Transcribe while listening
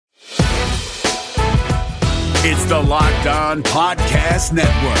It's the Locked On Podcast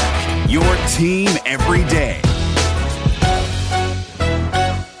Network, your team every day.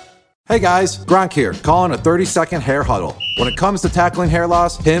 Hey guys, Gronk here, calling a 30-second hair huddle. When it comes to tackling hair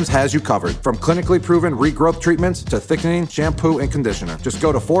loss, Hims has you covered. From clinically proven regrowth treatments to thickening, shampoo, and conditioner. Just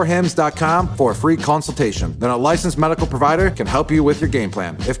go to 4hims.com for a free consultation. Then a licensed medical provider can help you with your game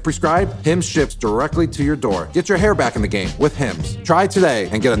plan. If prescribed, Hims ships directly to your door. Get your hair back in the game with Hims. Try today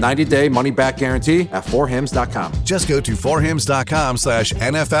and get a 90-day money-back guarantee at 4hims.com. Just go to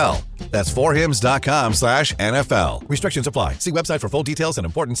 4hims.com/NFL. That's 4hims.com/NFL. Restrictions apply. See website for full details and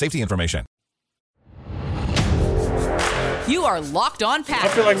important safety information. You are Locked On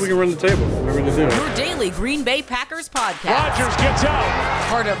Packers. I feel like we can run the table. We're going to do it. Your daily Green Bay Packers podcast. Rodgers gets out.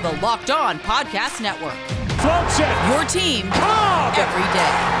 Part of the Locked On Podcast Network. Floats it. Your team every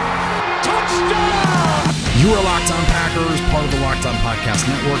day. Touchdown! You are Locked On Packers, part of the Locked On Podcast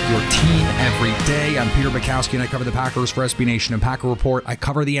Network, your team every day. I'm Peter Bukowski, and I cover the Packers for SB Nation and Packer Report. I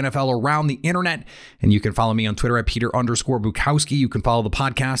cover the NFL around the internet, and you can follow me on Twitter at Peter_Bukowski. You can follow the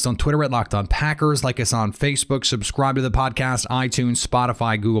podcast on Twitter at Locked On Packers, like us on Facebook, subscribe to the podcast, iTunes,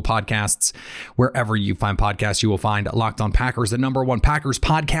 Spotify, Google Podcasts. Wherever you find podcasts, you will find Locked On Packers, the #1 Packers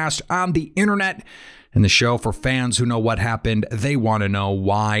podcast on the internet, and the show for fans who know what happened. They want to know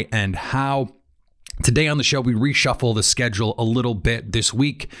why and how. Today on the show, we reshuffle the schedule a little bit this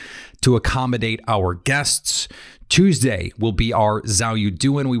week to accommodate our guests. Tuesday will be our Zhao You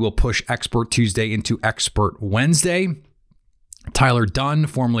Doin. We will push Expert Tuesday into Expert Wednesday. Tyler Dunn,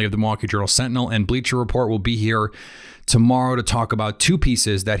 formerly of the Milwaukee Journal-Sentinel and Bleacher Report, will be here tomorrow to talk about two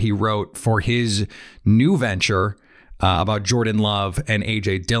pieces that he wrote for his new venture about Jordan Love and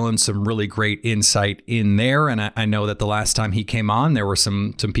A.J. Dillon. Some really great insight in there. And I know that the last time he came on, there were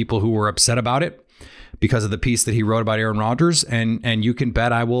some people who were upset about it because of the piece that he wrote about Aaron Rodgers. And you can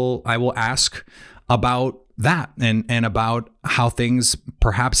bet I will ask about that and about how things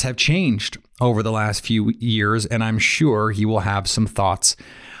perhaps have changed over the last few years. And I'm sure he will have some thoughts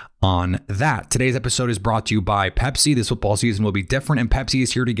on that. Today's episode is brought to you by Pepsi. This football season will be different, and Pepsi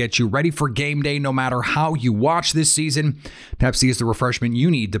is here to get you ready for game day no matter how you watch this season. Pepsi is the refreshment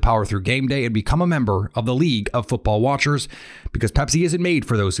you need to power through game day and become a member of the League of Football Watchers, because Pepsi isn't made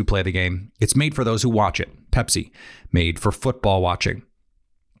for those who play the game. It's made for those who watch it. Pepsi, made for football watching.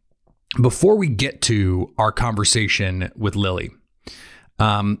 Before we get to our conversation with Lily,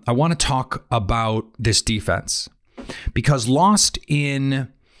 I want to talk about this defense, because lost in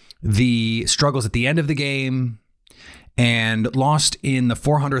the struggles at the end of the game and lost in the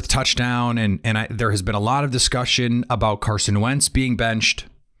 400th touchdown. And there has been a lot of discussion about Carson Wentz being benched.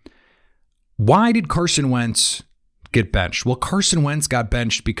 Why did Carson Wentz get benched? Well, Carson Wentz got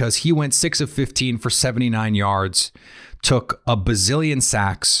benched because he went 6 of 15 for 79 yards, took a bazillion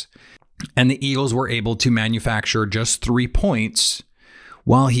sacks, and the Eagles were able to manufacture just 3 points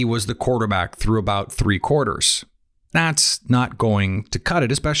while he was the quarterback through about 3 quarters. That's not going to cut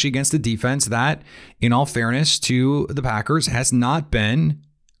it, especially against the defense that, in all fairness to the Packers, has not been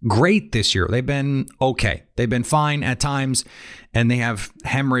great this year. They've been okay. They've been fine at times, and they have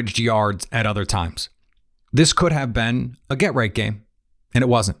hemorrhaged yards at other times. This could have been a get-right game, and it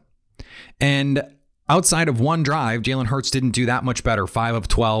wasn't. And outside of one drive, Jalen Hurts didn't do that much better, 5 of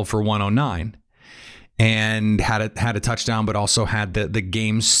 12 for 109, and had a touchdown, but also had the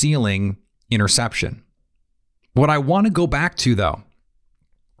game-sealing interception. What I want to go back to, though,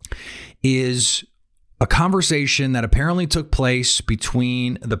 is a conversation that apparently took place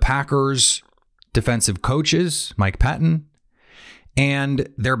between the Packers defensive coaches, Mike Pettin, and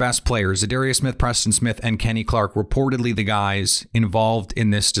their best players, Zadarius Smith, Preston Smith, and Kenny Clark, reportedly the guys involved in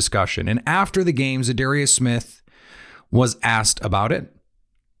this discussion. And after the game, Zadarius Smith was asked about it.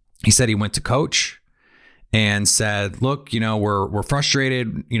 He said he went to coach and said, look, we're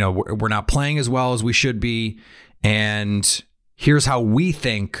frustrated. We're not playing as well as we should be. And here's how we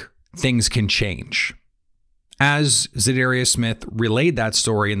think things can change. As Zadarius Smith relayed that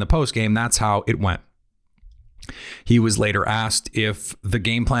story in the postgame, that's how it went. He was later asked if the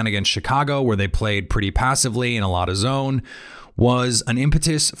game plan against Chicago, where they played pretty passively in a lot of zone, was an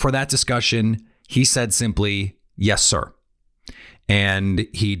impetus for that discussion. He said simply, yes, sir. And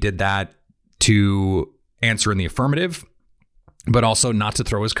he did that to answer in the affirmative, but also not to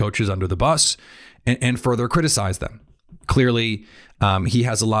throw his coaches under the bus and further criticize them. Clearly, he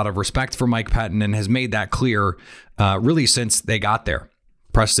has a lot of respect for Mike Pettin and has made that clear really since they got there,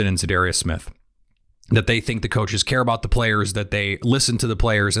 Preston and Zadarius Smith, that they think the coaches care about the players, that they listen to the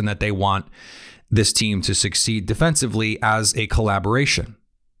players, and that they want this team to succeed defensively as a collaboration.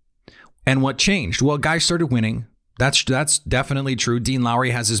 And what changed? Well, guys started winning. That's definitely true. Dean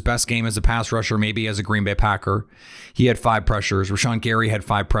Lowry has his best game as a pass rusher, maybe as a Green Bay Packer. He had 5 pressures. Rashawn Gary had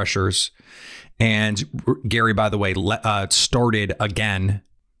 5 pressures. And Gary, by the way, started again,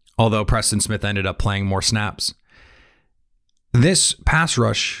 although Preston Smith ended up playing more snaps. This pass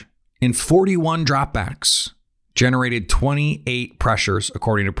rush in 41 dropbacks generated 28 pressures,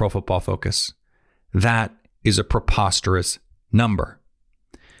 according to Pro Football Focus. That is a preposterous number.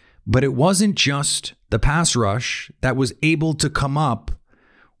 But it wasn't just the pass rush that was able to come up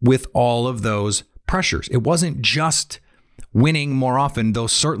with all of those pressures. It wasn't just winning more often, though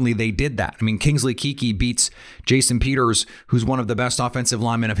certainly they did that. I mean, Kingsley Keke beats Jason Peters, who's one of the best offensive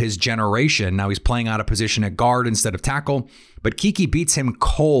linemen of his generation. Now he's playing out of position at guard instead of tackle, but Keke beats him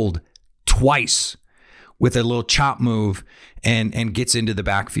cold twice with a little chop move and gets into the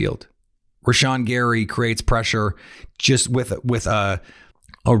backfield. Rashawn Gary creates pressure just with a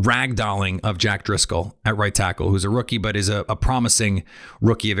ragdolling of Jack Driscoll at right tackle, who's a rookie, but is a promising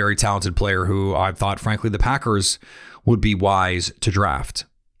rookie, a very talented player who I thought, frankly, the Packers would be wise to draft.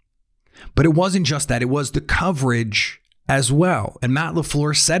 But it wasn't just that. It was the coverage as well. And Matt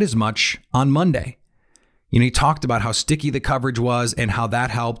LaFleur said as much on Monday. He talked about how sticky the coverage was and how that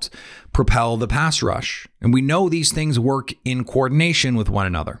helped propel the pass rush. And we know these things work in coordination with one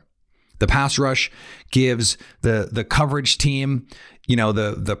another. The pass rush gives the coverage team,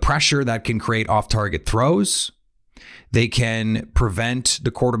 the pressure that can create off-target throws. They can prevent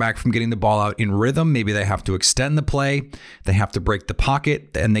the quarterback from getting the ball out in rhythm. Maybe they have to extend the play. They have to break the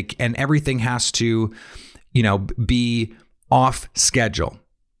pocket, and everything has to, be off schedule.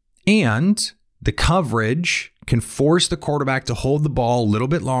 And the coverage can force the quarterback to hold the ball a little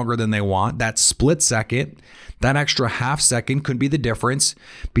bit longer than they want. That split second, that extra half second could be the difference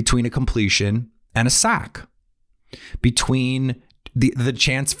between a completion and a sack, between the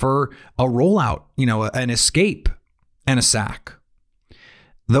chance for a rollout, an escape and a sack.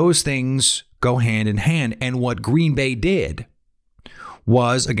 Those things go hand in hand. And what Green Bay did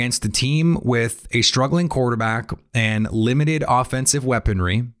was, against a team with a struggling quarterback and limited offensive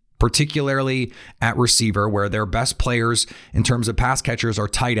weaponry, particularly at receiver, where their best players in terms of pass catchers are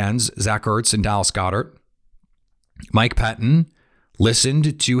tight ends, Zach Ertz and Dallas Goedert. Mike Pettin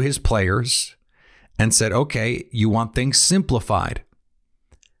listened to his players and said, okay, you want things simplified.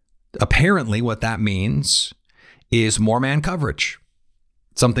 Apparently what that means is more man coverage,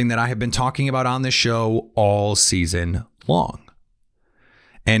 something that I have been talking about on this show all season long.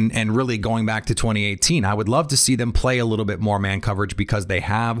 And really going back to 2018, I would love to see them play a little bit more man coverage because they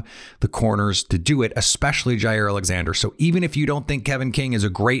have the corners to do it, especially Jair Alexander. So even if you don't think Kevin King is a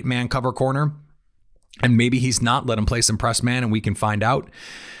great man cover corner, and maybe he's not, let him play some press man and we can find out.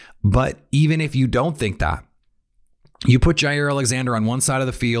 But even if you don't think that, you put Jair Alexander on one side of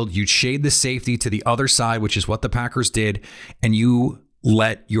the field, you shade the safety to the other side, which is what the Packers did, and you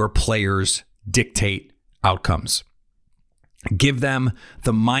let your players dictate outcomes. Give them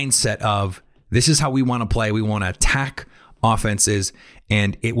the mindset of, this is how we want to play. We want to attack offenses,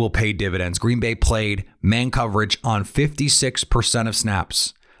 and it will pay dividends. Green Bay played man coverage on 56% of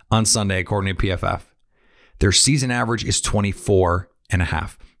snaps on Sunday, according to PFF. Their season average is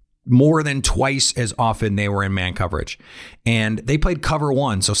 24.5. More than twice as often they were in man coverage. And they played cover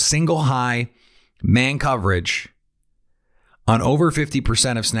one, so single high man coverage on over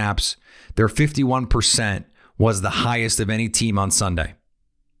 50% of snaps. Their 51% was the highest of any team on Sunday.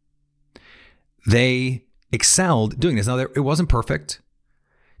 They excelled doing this. Now, it wasn't perfect.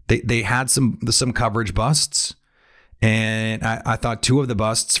 They had some coverage busts. And I thought 2 of the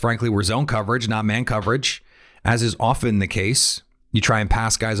busts, frankly, were zone coverage, not man coverage, as is often the case. You try and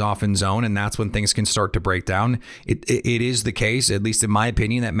pass guys off in zone, and that's when things can start to break down. It is the case, at least in my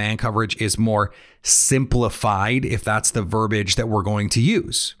opinion, that man coverage is more simplified, if that's the verbiage that we're going to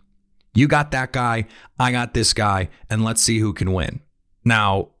use. You got that guy, I got this guy, and let's see who can win.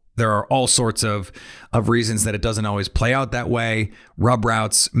 Now, there are all sorts of reasons that it doesn't always play out that way. Rub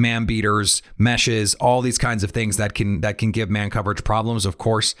routes, man beaters, meshes, all these kinds of things that can give man coverage problems, of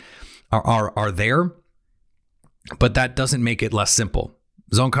course, are there. But that doesn't make it less simple.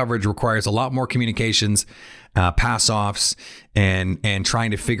 Zone coverage requires a lot more communications, pass-offs, and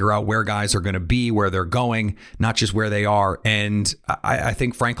trying to figure out where guys are going to be, where they're going, not just where they are. And I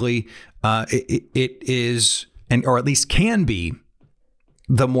think, frankly, it is, or at least can be,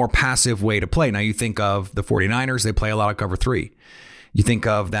 the more passive way to play. Now, you think of the 49ers, they play a lot of cover 3. You think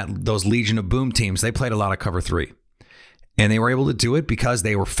of those Legion of Boom teams, they played a lot of cover 3. And they were able to do it because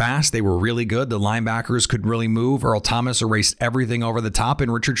they were fast. They were really good. The linebackers could really move. Earl Thomas erased everything over the top,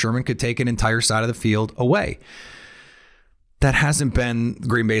 and Richard Sherman could take an entire side of the field away. That hasn't been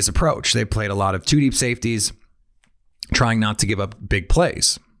Green Bay's approach. They played a lot of 2 deep safeties. trying not to give up big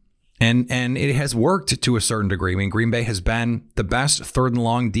plays. And it has worked to a certain degree. I mean, Green Bay has been the best third and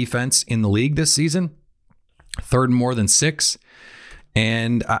long defense in the league this season, third and more than 6.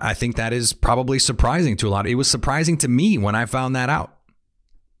 And I think that is probably surprising to a lot. It was surprising to me when I found that out.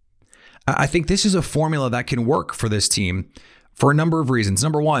 I think this is a formula that can work for this team for a number of reasons.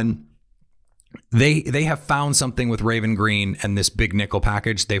 Number one, they have found something with Raven Green and this big nickel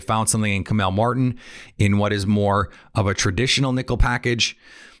package. They found something in Kamel Martin in what is more of a traditional nickel package.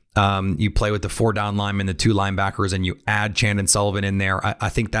 You play with the 4 down linemen, the 2 linebackers, and you add Chandon Sullivan in there. I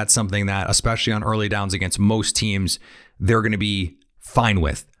think that's something that, especially on early downs against most teams, they're going to be fine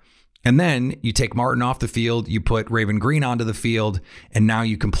with. And then you take Martin off the field, you put Raven Green onto the field, and now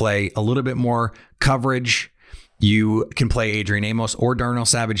you can play a little bit more coverage. You can play Adrian Amos or Darnell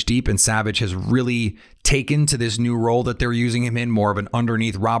Savage deep, and Savage has really taken to this new role that they're using him in, more of an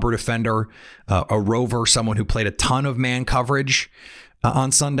underneath robber defender, a rover, someone who played a ton of man coverage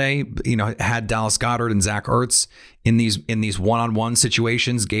on Sunday. Had Dallas Goedert and Zach Ertz in these one-on-one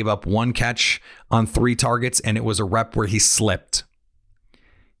situations, gave up 1 catch on 3 targets, and it was a rep where he slipped.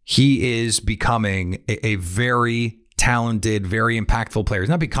 He is becoming a very talented, very impactful player. He's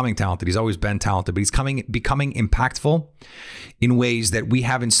not becoming talented. He's always been talented, but he's becoming impactful in ways that we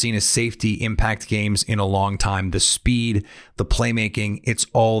haven't seen a safety impact games in a long time. The speed, the playmaking, it's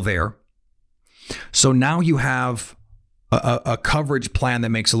all there. So now you have a coverage plan that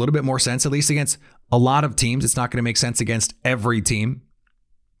makes a little bit more sense, at least against a lot of teams. It's not going to make sense against every team.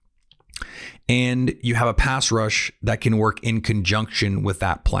 And you have a pass rush that can work in conjunction with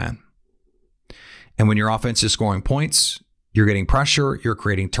that plan. And when your offense is scoring points, you're getting pressure, you're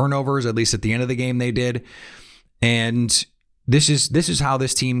creating turnovers, at least at the end of the game they did. And this is how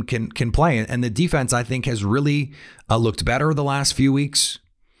this team can play. And the defense, I think, has really looked better the last few weeks.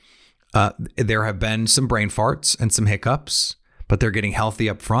 There have been some brain farts and some hiccups, but they're getting healthy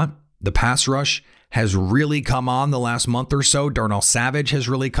up front. The pass rush has really come on the last month or so. Darnell Savage has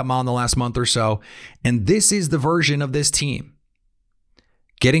really come on the last month or so. And this is the version of this team.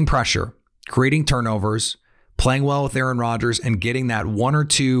 Getting pressure, creating turnovers, playing well with Aaron Rodgers, and getting that 1 or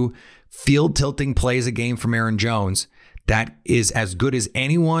 2 field tilting plays a game from Aaron Jones. That is as good as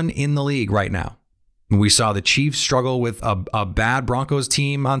anyone in the league right now. We saw the Chiefs struggle with a bad Broncos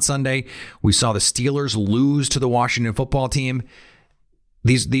team on Sunday. We saw the Steelers lose to the Washington football team.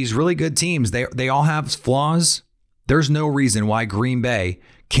 These really good teams, they all have flaws. There's no reason why Green Bay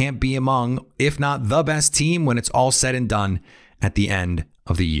can't be among, if not the best team, when it's all said and done at the end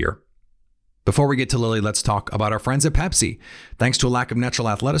of the year. Before we get to Lily, let's talk about our friends at Pepsi. Thanks to a lack of natural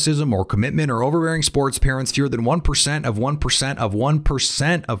athleticism or commitment or overbearing sports parents, fewer than 1% of 1% of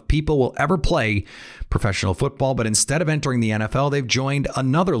 1% of people will ever play professional football. But instead of entering the NFL, they've joined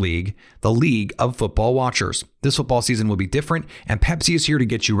another league, the League of Football Watchers. This football season will be different, and Pepsi is here to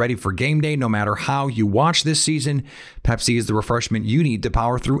get you ready for game day no matter how you watch this season. Pepsi is the refreshment you need to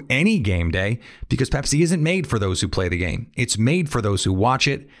power through any game day, because Pepsi isn't made for those who play the game. It's made for those who watch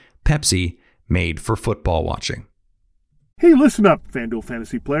it. Pepsi, made for football watching. Hey, listen up, FanDuel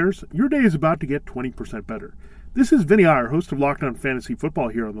fantasy players. Your day is about to get 20% better. This is Vinny Iyer, host of Locked On Fantasy Football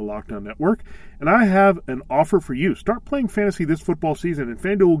here on the Locked On Network, and I have an offer for you. Start playing fantasy this football season, and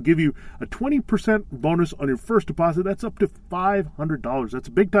FanDuel will give you a 20% bonus on your first deposit. That's up to $500. That's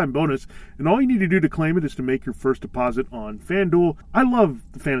a big-time bonus, and all you need to do to claim it is to make your first deposit on FanDuel. I love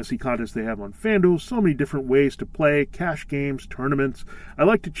the fantasy contests they have on FanDuel. So many different ways to play, cash games, tournaments. I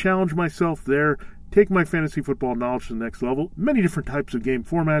like to challenge myself there. Take my fantasy football knowledge to the next level. Many different types of game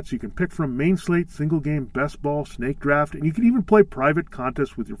formats you can pick from: main slate, single game, best ball, snake draft, and you can even play private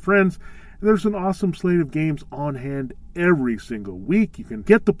contests with your friends. And there's an awesome slate of games on hand every single week. You can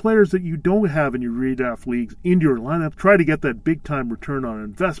get the players that you don't have in your redraft leagues into your lineup. Try to get that big-time return on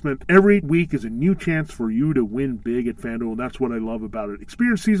investment. Every week is a new chance for you to win big at FanDuel, and that's what I love about it.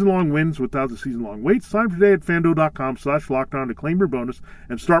 Experience season-long wins without the season-long waits. Sign up today at FanDuel.com/LockedOn to claim your bonus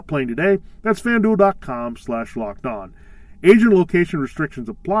and start playing today. That's FanDuel.com/LockedOn. Age and location restrictions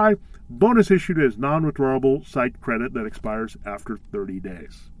apply. Bonus issued as non-withdrawable site credit that expires after 30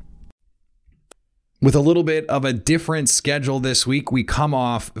 days. With a little bit of a different schedule this week, we come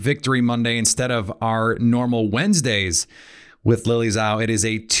off Victory Monday instead of our normal Wednesdays with Lily Zhao. It is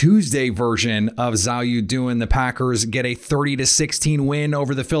a Tuesday version of Zhao You Doin. The Packers get a 30-16 win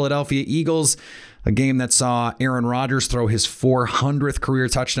over the Philadelphia Eagles, a game that saw Aaron Rodgers throw his 400th career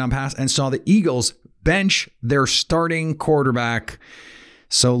touchdown pass and saw the Eagles bench their starting quarterback.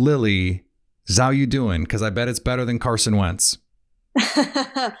 So Lily, Zhao You Doin? Because I bet it's better than Carson Wentz.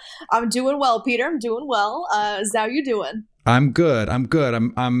 I'm doing well, Peter. I'm doing well. How you doing? I'm good.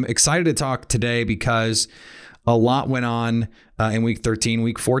 I'm excited to talk today because A lot went on in week 13.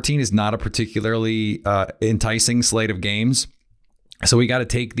 Week 14 is not a particularly enticing slate of games. So we got to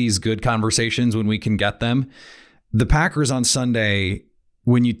take these good conversations when we can get them. The Packers on Sunday,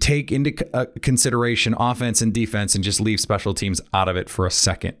 when you take into consideration offense and defense and just leave special teams out of it for a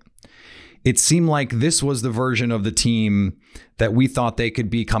second, it seemed like this was the version of the team that we thought they could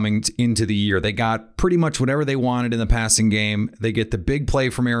be coming into the year. They got pretty much whatever they wanted in the passing game. They get the big play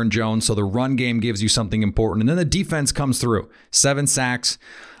from Aaron Jones, so the run game gives you something important. And then the defense comes through. 7 sacks,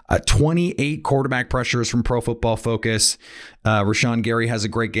 28 quarterback pressures from Pro Football Focus. Rashawn Gary has a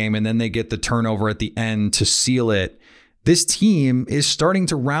great game, and then they get the turnover at the end to seal it. This team is starting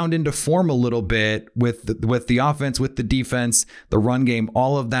to round into form a little bit with the offense, with the defense, the run game,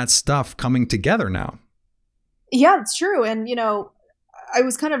 all of that stuff coming together now. Yeah, it's true. And, I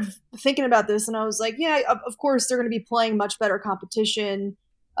was kind of thinking about this and I was like, yeah, of course they're going to be playing much better competition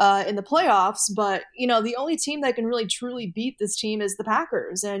in the playoffs. But, the only team that can really truly beat this team is the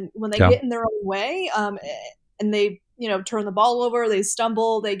Packers. And when they get in their own way and they, turn the ball over, they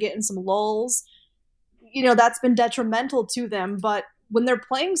stumble, they get in some lulls, that's been detrimental to them. But when they're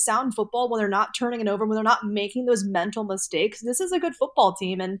playing sound football, when they're not turning it over, when they're not making those mental mistakes, this is a good football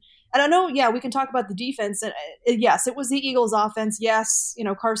team. And I know, we can talk about the defense. And yes, it was the Eagles offense. Yes,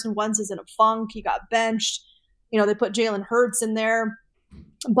 Carson Wentz is in a funk. He got benched. They put Jalen Hurts in there.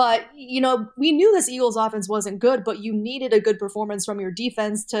 But, we knew this Eagles offense wasn't good, but you needed a good performance from your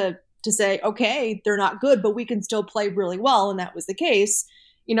defense to say, okay, they're not good, but we can still play really well. And that was the case.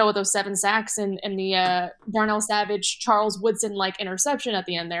 With those 7 sacks and the Darnell Savage, Charles Woodson interception at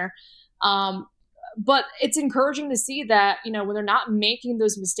the end there. But it's encouraging to see that, when they're not making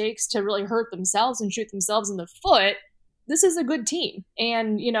those mistakes to really hurt themselves and shoot themselves in the foot, this is a good team.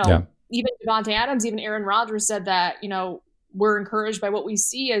 And, even Devontae Adams, even Aaron Rodgers said that, we're encouraged by what we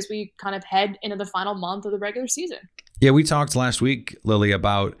see as we kind of head into the final month of the regular season. Yeah, we talked last week, Lily,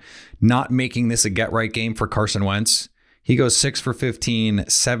 about not making this a get-right game for Carson Wentz. He goes 6 for 15,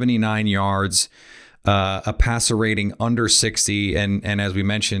 79 yards, a passer rating under 60, and as we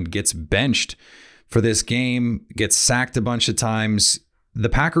mentioned, gets benched for this game, gets sacked a bunch of times. The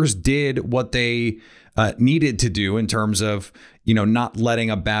Packers did what they needed to do in terms of, not letting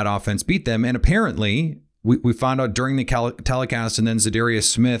a bad offense beat them. And apparently, we found out during the telecast, and then Zadarius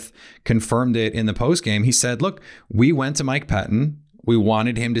Smith confirmed it in the postgame. He said, look, we went to Mike Pettin. We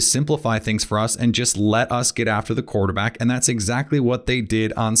wanted him to simplify things for us and just let us get after the quarterback. And that's exactly what they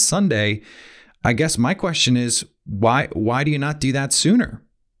did on Sunday. I guess my question is, why do you not do that sooner?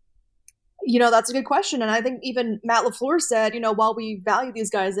 That's a good question. And I think even Matt LaFleur said, while we value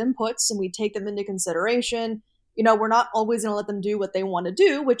these guys' inputs and we take them into consideration, we're not always going to let them do what they want to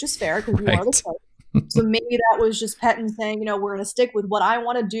do, which is fair because you are the coach. So maybe that was just Pettin saying, we're going to stick with what I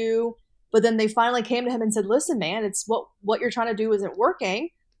want to do. But then they finally came to him and said, listen, man, it's what you're trying to do isn't working.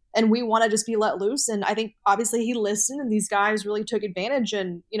 And we want to just be let loose. And I think obviously he listened and these guys really took advantage.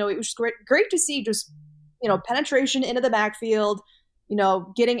 And, it was great to see just, penetration into the backfield,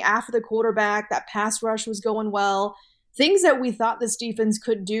 getting after the quarterback. That pass rush was going well. Things that we thought this defense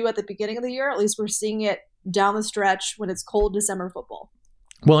could do at the beginning of the year, at least we're seeing it down the stretch when it's cold December football.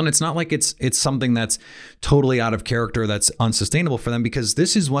 Well, and it's not like it's something that's totally out of character, that's unsustainable for them, because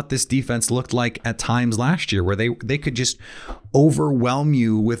this is what this defense looked like at times last year, where they could just overwhelm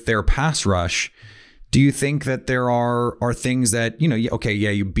you with their pass rush. Do you think that there are things that,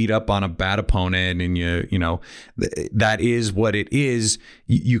 you beat up on a bad opponent and that is what it is.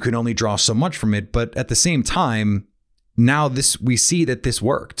 You can only draw so much from it. But at the same time, now we see that this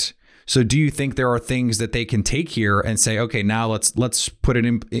worked. So do you think there are things that they can take here and say, okay, now let's put it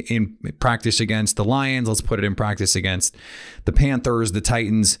in practice against the Lions. Let's put it in practice against the Panthers, the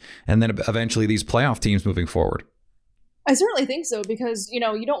Titans, and then eventually these playoff teams moving forward? I certainly think so, because, you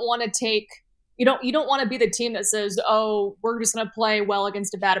don't want to take, you don't want to be the team that says, oh, we're just going to play well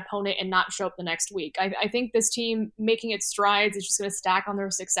against a bad opponent and not show up the next week. I think this team making its strides is just going to stack on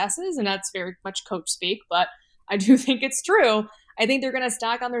their successes. And that's very much coach speak, but I do think it's true. I think they're going to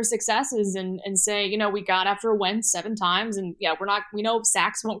stack on their successes and say, we got after Wentz 7 times. And we know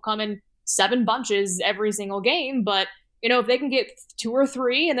sacks won't come in 7 bunches every single game. But, if they can get 2 or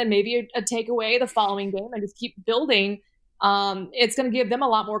 3 and then maybe a takeaway the following game and just keep building, it's going to give them a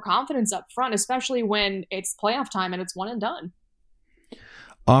lot more confidence up front, especially when it's playoff time and it's one and done.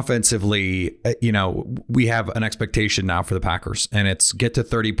 Offensively, we have an expectation now for the Packers, and it's get to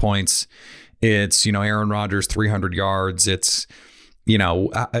 30 points. It's, Aaron Rodgers, 300 yards. It's,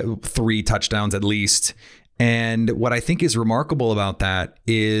 3 touchdowns at least. And what I think is remarkable about that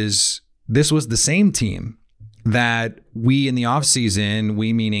is this was the same team that we in the offseason,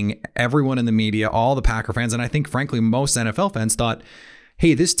 we meaning everyone in the media, all the Packer fans, and I think frankly most NFL fans thought,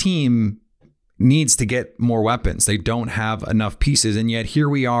 hey, this team needs to get more weapons. They don't have enough pieces. And yet here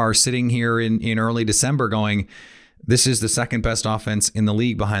we are sitting here in early December going, this is the second best offense in the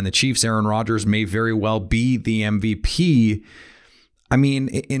league behind the Chiefs. Aaron Rodgers may very well be the MVP. I mean,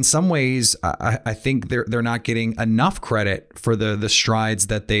 in some ways, I think they're not getting enough credit for the strides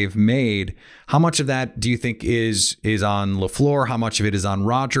that they've made. How much of that do you think is on LaFleur? How much of it is on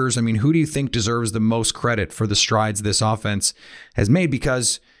Rodgers? I mean, who do you think deserves the most credit for the strides this offense has made?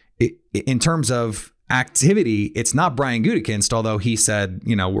 Because in terms of activity, it's not Brian Gutekunst, although he said,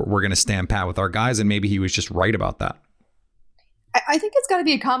 we're going to stand pat with our guys, and maybe he was just right about that. I think it's got to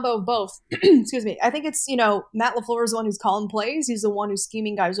be a combo of both. Excuse me. I think it's, Matt LaFleur is the one who's calling plays. He's the one who's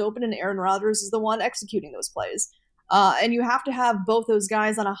scheming guys open, and Aaron Rodgers is the one executing those plays. And you have to have both those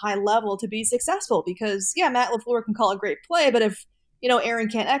guys on a high level to be successful because, Matt LaFleur can call a great play, but if, Aaron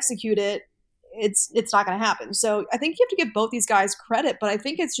can't execute it, it's not going to happen. So I think you have to give both these guys credit, but I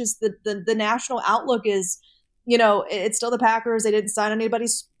think it's just the national outlook is, it's still the Packers. They didn't sign anybody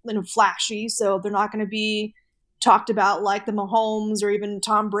flashy, so they're not going to be talked about like the Mahomes or even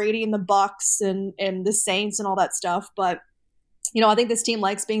Tom Brady and the Bucks and the Saints and all that stuff. But, I think this team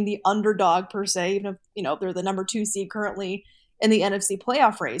likes being the underdog per se, even if, they're the number 2 seed currently in the NFC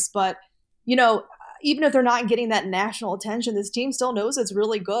playoff race. But, even if they're not getting that national attention, this team still knows it's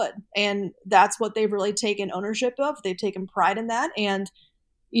really good. And that's what they've really taken ownership of. They've taken pride in that. And,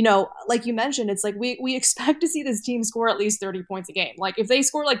 like you mentioned, it's like we expect to see this team score at least 30 points a game. Like if they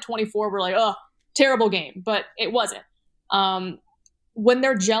score like 24, we're like, oh, terrible game, but it wasn't. When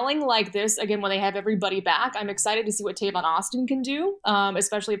they're gelling like this, again, when they have everybody back, I'm excited to see what Tavon Austin can do,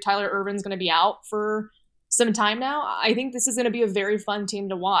 especially if Tyler Ervin's going to be out for some time now. I think this is going to be a very fun team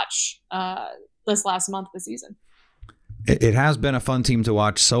to watch this last month of the season. It has been a fun team to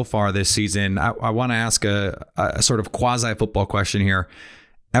watch so far this season. I want to ask a sort of quasi-football question here.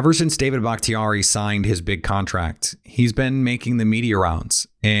 Ever since David Bakhtiari signed his big contract, he's been making the media rounds.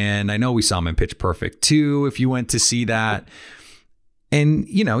 And I know we saw him in Pitch Perfect too, if you went to see that. And,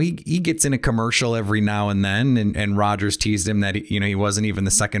 he gets in a commercial every now and then. And Rodgers teased him that, he wasn't even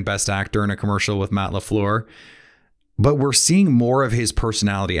the second best actor in a commercial with Matt LaFleur. But we're seeing more of his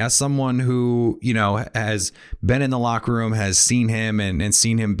personality as someone who, has been in the locker room, has seen him and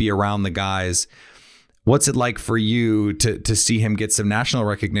seen him be around the guys. What's it like for you to see him get some national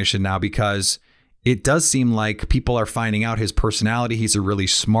recognition now? Because it does seem like people are finding out his personality. He's a really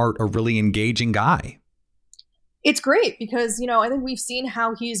smart, a really engaging guy. It's great because, I think we've seen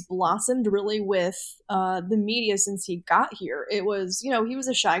how he's blossomed really with the media since he got here. It was, he was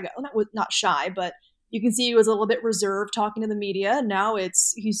a shy guy, not shy, but you can see he was a little bit reserved talking to the media. Now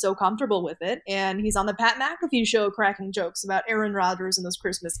he's so comfortable with it. And he's on the Pat McAfee show cracking jokes about Aaron Rodgers and those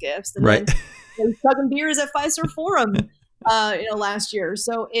Christmas gifts. And right. Then he was chugging beers at Fiserv Forum, last year.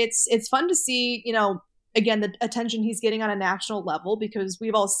 So it's fun to see, again, the attention he's getting on a national level because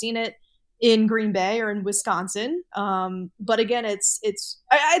we've all seen it in Green Bay or in Wisconsin. But again, I think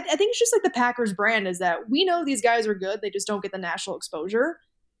it's just like the Packers brand is that we know these guys are good. They just don't get the national exposure.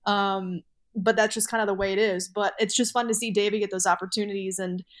 But that's just kind of the way it is. But it's just fun to see David get those opportunities.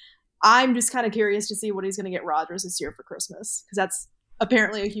 And I'm just kind of curious to see what he's going to get Rodgers this year for Christmas, because that's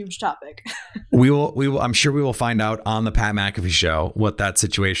apparently a huge topic. We will. I'm sure we will find out on the Pat McAfee show what that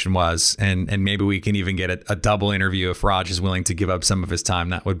situation was. And maybe we can even get a double interview if Raj is willing to give up some of his time.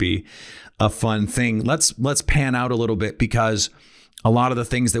 That would be a fun thing. Let's pan out a little bit because a lot of the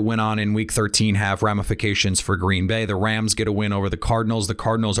things that went on in Week 13 have ramifications for Green Bay. The Rams get a win over the Cardinals. The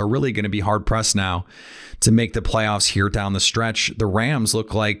Cardinals are really going to be hard-pressed now to make the playoffs here down the stretch. The Rams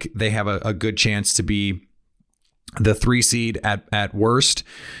look like they have a good chance to be the 3 seed at worst,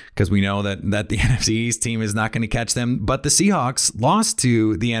 because we know that the NFC East team is not going to catch them. But the Seahawks lost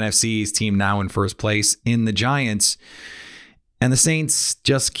to the NFC East team now in first place in the Giants. And the Saints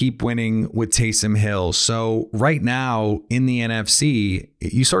just keep winning with Taysom Hill. So right now in the NFC,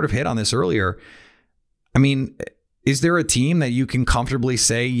 you sort of hit on this earlier. I mean, is there a team that you can comfortably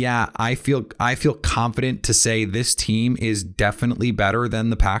say, yeah, I feel confident to say this team is definitely better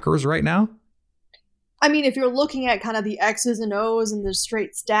than the Packers right now? I mean, if you're looking at kind of the X's and O's and the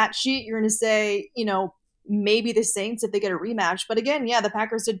straight stat sheet, you're going to say, maybe the Saints if they get a rematch. But again, yeah, the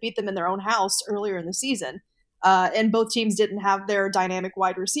Packers did beat them in their own house earlier in the season. And both teams didn't have their dynamic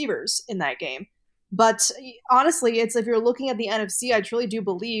wide receivers in that game. But honestly, it's if you're looking at the NFC, I truly do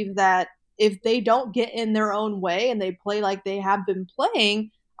believe that if they don't get in their own way and they play like they have been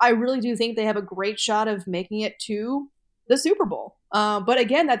playing, I really do think they have a great shot of making it to the Super Bowl. But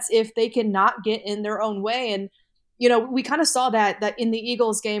again, that's if they cannot get in their own way. And, we kind of saw that in the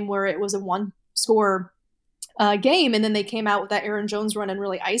Eagles game where it was a one-score game, and then they came out with that Aaron Jones run and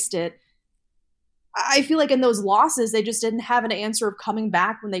really iced it. I feel like in those losses, they just didn't have an answer of coming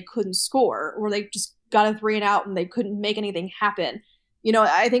back when they couldn't score, or they just got a 3 and out and they couldn't make anything happen.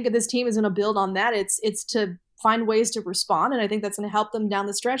 I think if this team is going to build on that, it's to find ways to respond. And I think that's going to help them down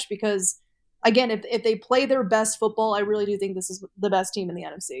the stretch because, again, if they play their best football, I really do think this is the best team in the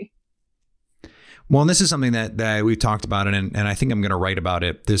NFC. Well, and this is something that we've talked about, and I think I'm going to write about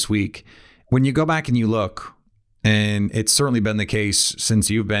it this week. When you go back and you look, and it's certainly been the case since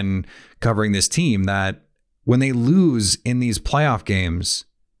you've been covering this team, that when they lose in these playoff games,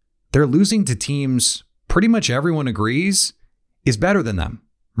 they're losing to teams pretty much everyone agrees is better than them,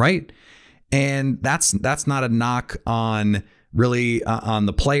 right? And that's not a knock on really on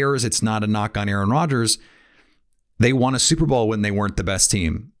the players. It's not a knock on Aaron Rodgers. They won a Super Bowl when they weren't the best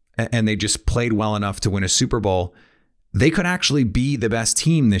team, and they just played well enough to win a Super Bowl. They could actually be the best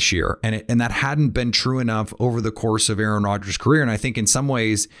team this year. And that hadn't been true enough over the course of Aaron Rodgers' career. And I think in some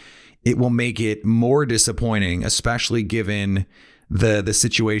ways it will make it more disappointing, especially given the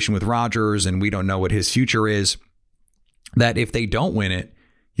situation with Rodgers, and we don't know what his future is, that if they don't win it,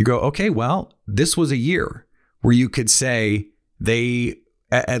 you go, okay, well, this was a year where you could say they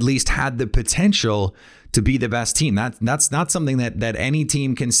at least had the potential to be the best team. That's not something that any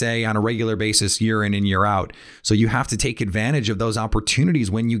team can say on a regular basis, year in and year out. So you have to take advantage of those opportunities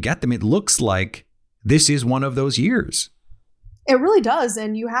when you get them. It looks like this is one of those years. It really does.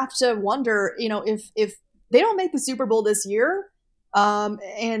 And you have to wonder, if they don't make the Super Bowl this year,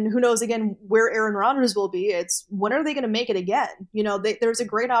 and who knows, again, where Aaron Rodgers will be, it's when are they going to make it again? There's a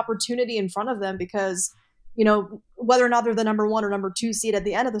great opportunity in front of them because, whether or not they're the number 1 or number 2 seed at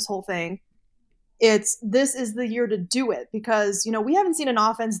the end of this whole thing, this is the year to do it because, we haven't seen an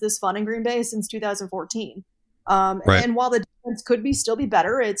offense this fun in Green Bay since 2014. Right. And while the defense could still be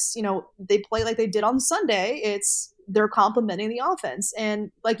better, it's, they play like they did on Sunday. They're complementing the offense.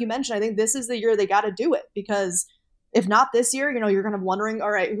 And like you mentioned, I think this is the year they got to do it because if not this year, you're kind of wondering,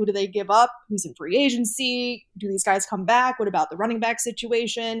 all right, who do they give up? Who's in free agency? Do these guys come back? What about the running back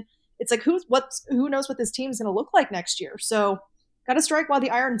situation? It's like, who knows what this team is going to look like next year? So got to strike while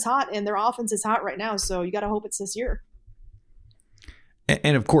the iron's hot, and their offense is hot right now. So you got to hope it's this year.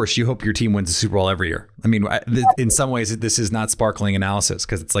 And of course, you hope your team wins the Super Bowl every year. I mean, in some ways, this is not sparkling analysis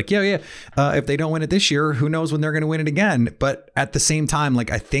because it's like, if they don't win it this year, who knows when they're going to win it again? But at the same time,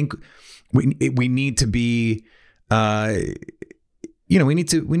 like I think we need to be, we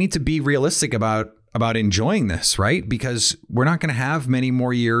need to be realistic about enjoying this, right? Because we're not going to have many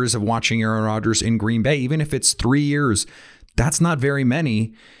more years of watching Aaron Rodgers in Green Bay, even if it's 3 years. That's not very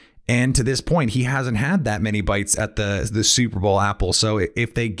many. And to this point, he hasn't had that many bites at the Super Bowl apple. So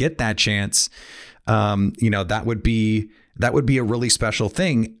if they get that chance, that would be a really special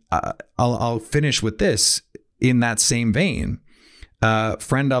thing. I'll finish with this in that same vein.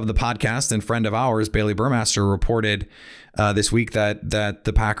 Friend of the podcast and friend of ours, Bailey Burmaster, reported this week that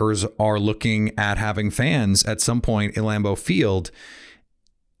the Packers are looking at having fans at some point in Lambeau Field.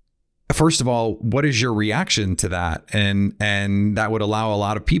 First of all, what is your reaction to that? And that would allow a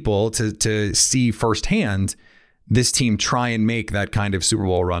lot of people to see firsthand this team try and make that kind of Super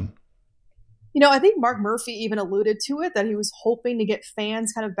Bowl run. I think Mark Murphy even alluded to it, that he was hoping to get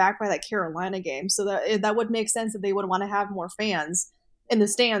fans kind of back by that Carolina game. So that would make sense that they would want to have more fans in the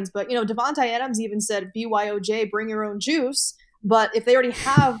stands. But, Devontae Adams even said, BYOJ, bring your own juice. But if they already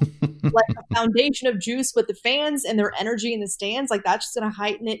have like a foundation of juice with the fans and their energy in the stands, like that's just going to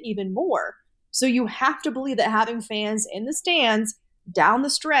heighten it even more. So you have to believe that having fans in the stands down the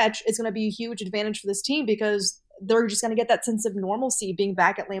stretch is going to be a huge advantage for this team because they're just going to get that sense of normalcy being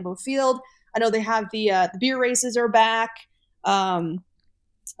back at Lambeau Field. I know they have the beer races are back.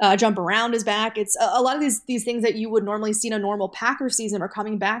 Jump around is back. It's a lot of these things that you would normally see in a normal Packer season are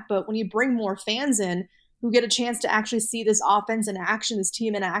coming back. But when you bring more fans in who get a chance to actually see this offense in action, this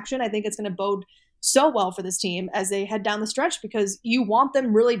team in action, I think it's going to bode so well for this team as they head down the stretch because you want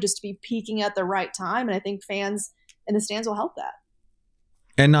them really just to be peaking at the right time. And I think fans in the stands will help that.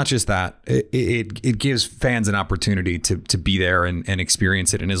 And not just that, it gives fans an opportunity to be there and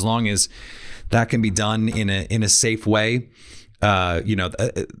experience it. And as long as that can be done in a safe way,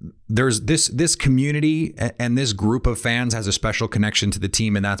 there's this community and this group of fans has a special connection to the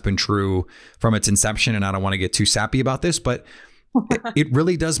team, and that's been true from its inception. And I don't want to get too sappy about this, but it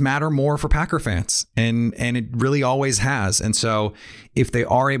really does matter more for Packer fans, and it really always has. And so if they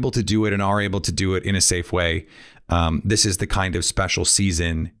are able to do it and are able to do it in a safe way, this is the kind of special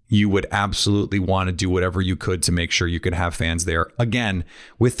season you would absolutely want to do whatever you could to make sure you could have fans there. Again,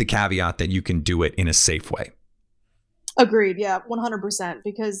 with the caveat that you can do it in a safe way. Agreed. Yeah, 100%.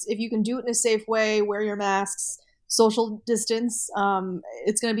 Because if you can do it in a safe way, wear your masks, social distance,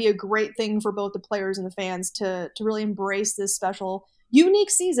 it's going to be a great thing for both the players and the fans to really embrace this special,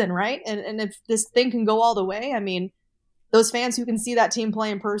 unique season, right? And if this thing can go all the way, I mean, those fans who can see that team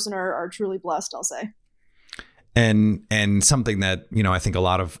play in person are truly blessed, I'll say. And something that, I think a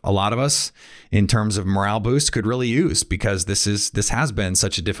lot of us in terms of morale boost could really use, because this has been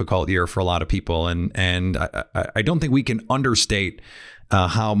such a difficult year for a lot of people. And I don't think we can understate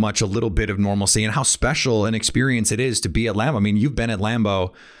how much a little bit of normalcy and how special an experience it is to be at Lambeau. I mean, you've been at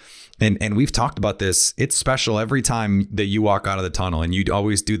Lambeau and we've talked about this. It's special every time that you walk out of the tunnel, and you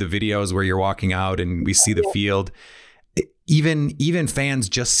always do the videos where you're walking out and we see the field. Even fans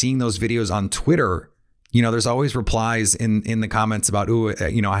just seeing those videos on Twitter, there's always replies in the comments about,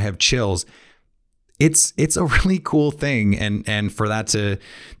 I have chills. It's a really cool thing. And for that to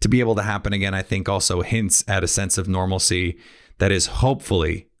be able to happen again, I think also hints at a sense of normalcy that is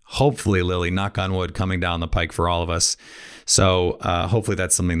hopefully, Lily, knock on wood, coming down the pike for all of us. So hopefully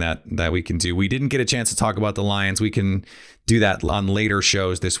that's something that we can do. We didn't get a chance to talk about the Lions. We can do that on later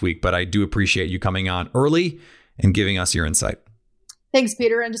shows this week, but I do appreciate you coming on early and giving us your insight. Thanks,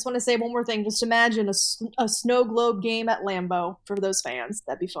 Peter. And just want to say one more thing. Just imagine a snow globe game at Lambeau for those fans.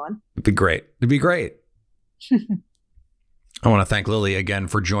 That'd be fun. It'd be great. I want to thank Lily again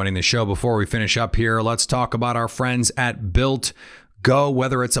for joining the show. Before we finish up here, let's talk about our friends at Built Go.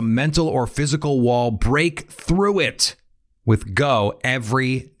 Whether it's a mental or physical wall, break through it with Go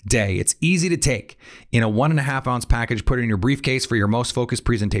every day. It's easy to take in a 1.5 ounce package. Put it in your briefcase for your most focused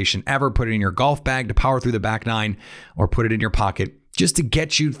presentation ever. Put it in your golf bag to power through the back nine, or put it in your pocket just to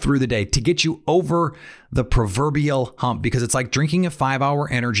get you through the day, to get you over the proverbial hump, because it's like drinking a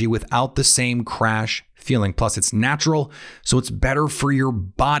 5-hour energy without the same crash feeling. Plus, it's natural, so it's better for your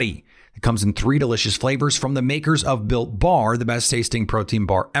body. It comes in 3 delicious flavors from the makers of Built Bar, the best tasting protein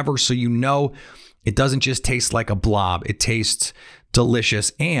bar ever. So it doesn't just taste like a blob. It tastes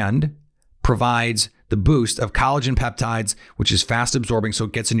delicious and provides the boost of collagen peptides, which is fast absorbing, so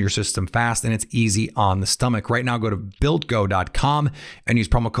it gets into your system fast and it's easy on the stomach. Right now, go to BuiltGo.com and use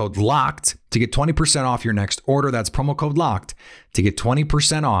promo code LOCKED to get 20% off your next order. That's promo code LOCKED to get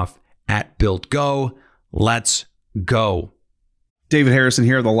 20% off at Built Go. Let's go. David Harrison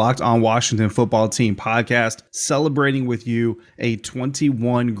here, the Locked On Washington Football Team podcast, celebrating with you a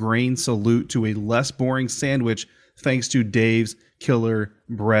 21-grain salute to a less boring sandwich thanks to Dave's Killer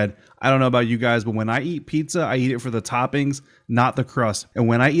Bread. I don't know about you guys, but when I eat pizza, I eat it for the toppings, not the crust. And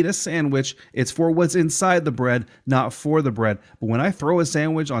when I eat a sandwich, it's for what's inside the bread, not for the bread. But when I throw a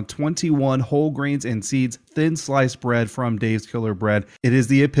sandwich on 21 whole grains and seeds, thin sliced bread from Dave's Killer Bread, it is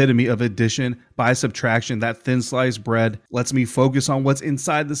the epitome of addition by subtraction. That thin sliced bread lets me focus on what's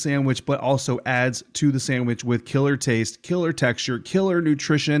inside the sandwich, but also adds to the sandwich with killer taste, killer texture, killer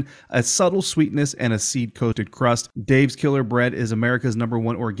nutrition, a subtle sweetness, and a seed-coated crust. Dave's Killer Bread is America's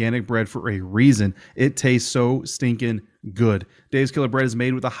 #1 organic bread for a reason. It tastes so stinking good. Dave's Killer Bread is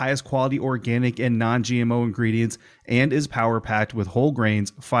made with the highest quality organic and non-GMO ingredients and is power-packed with whole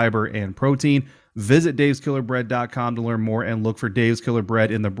grains, fiber, and protein. Visit daveskillerbread.com to learn more and look for Dave's Killer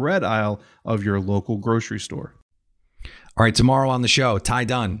Bread in the bread aisle of your local grocery store. All right, tomorrow on the show, Ty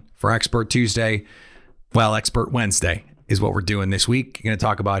Dunn for Expert Tuesday. Well, Expert Wednesday is what we're doing this week. We're going to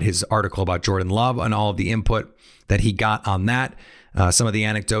talk about his article about Jordan Love and all of the input that he got on that. Some of the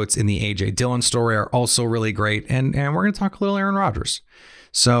anecdotes in the A.J. Dillon story are also really great. And we're going to talk a little Aaron Rodgers.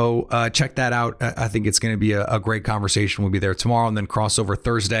 So check that out. I think it's going to be a great conversation. We'll be there tomorrow, and then crossover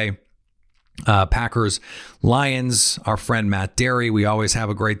Thursday. Packers, Lions, our friend Matt Derry. We always have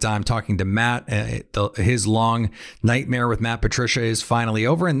a great time talking to Matt. His long nightmare with Matt Patricia is finally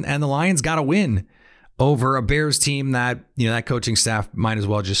over, and the Lions got a win over a Bears team that, that coaching staff might as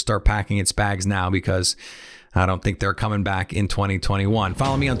well just start packing its bags now, because I don't think they're coming back in 2021.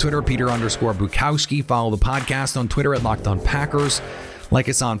 Follow me on Twitter, Peter_Bukowski. Follow the podcast on Twitter at Locked On Packers. Like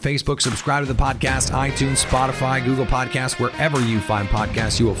us on Facebook, subscribe to the podcast, iTunes, Spotify, Google Podcasts, wherever you find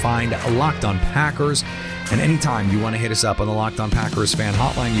podcasts, you will find Locked On Packers. And anytime you want to hit us up on the Locked On Packers fan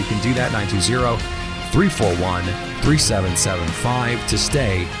hotline, you can do that, 920-341-3775, to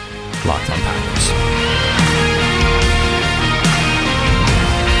stay Locked On Packers.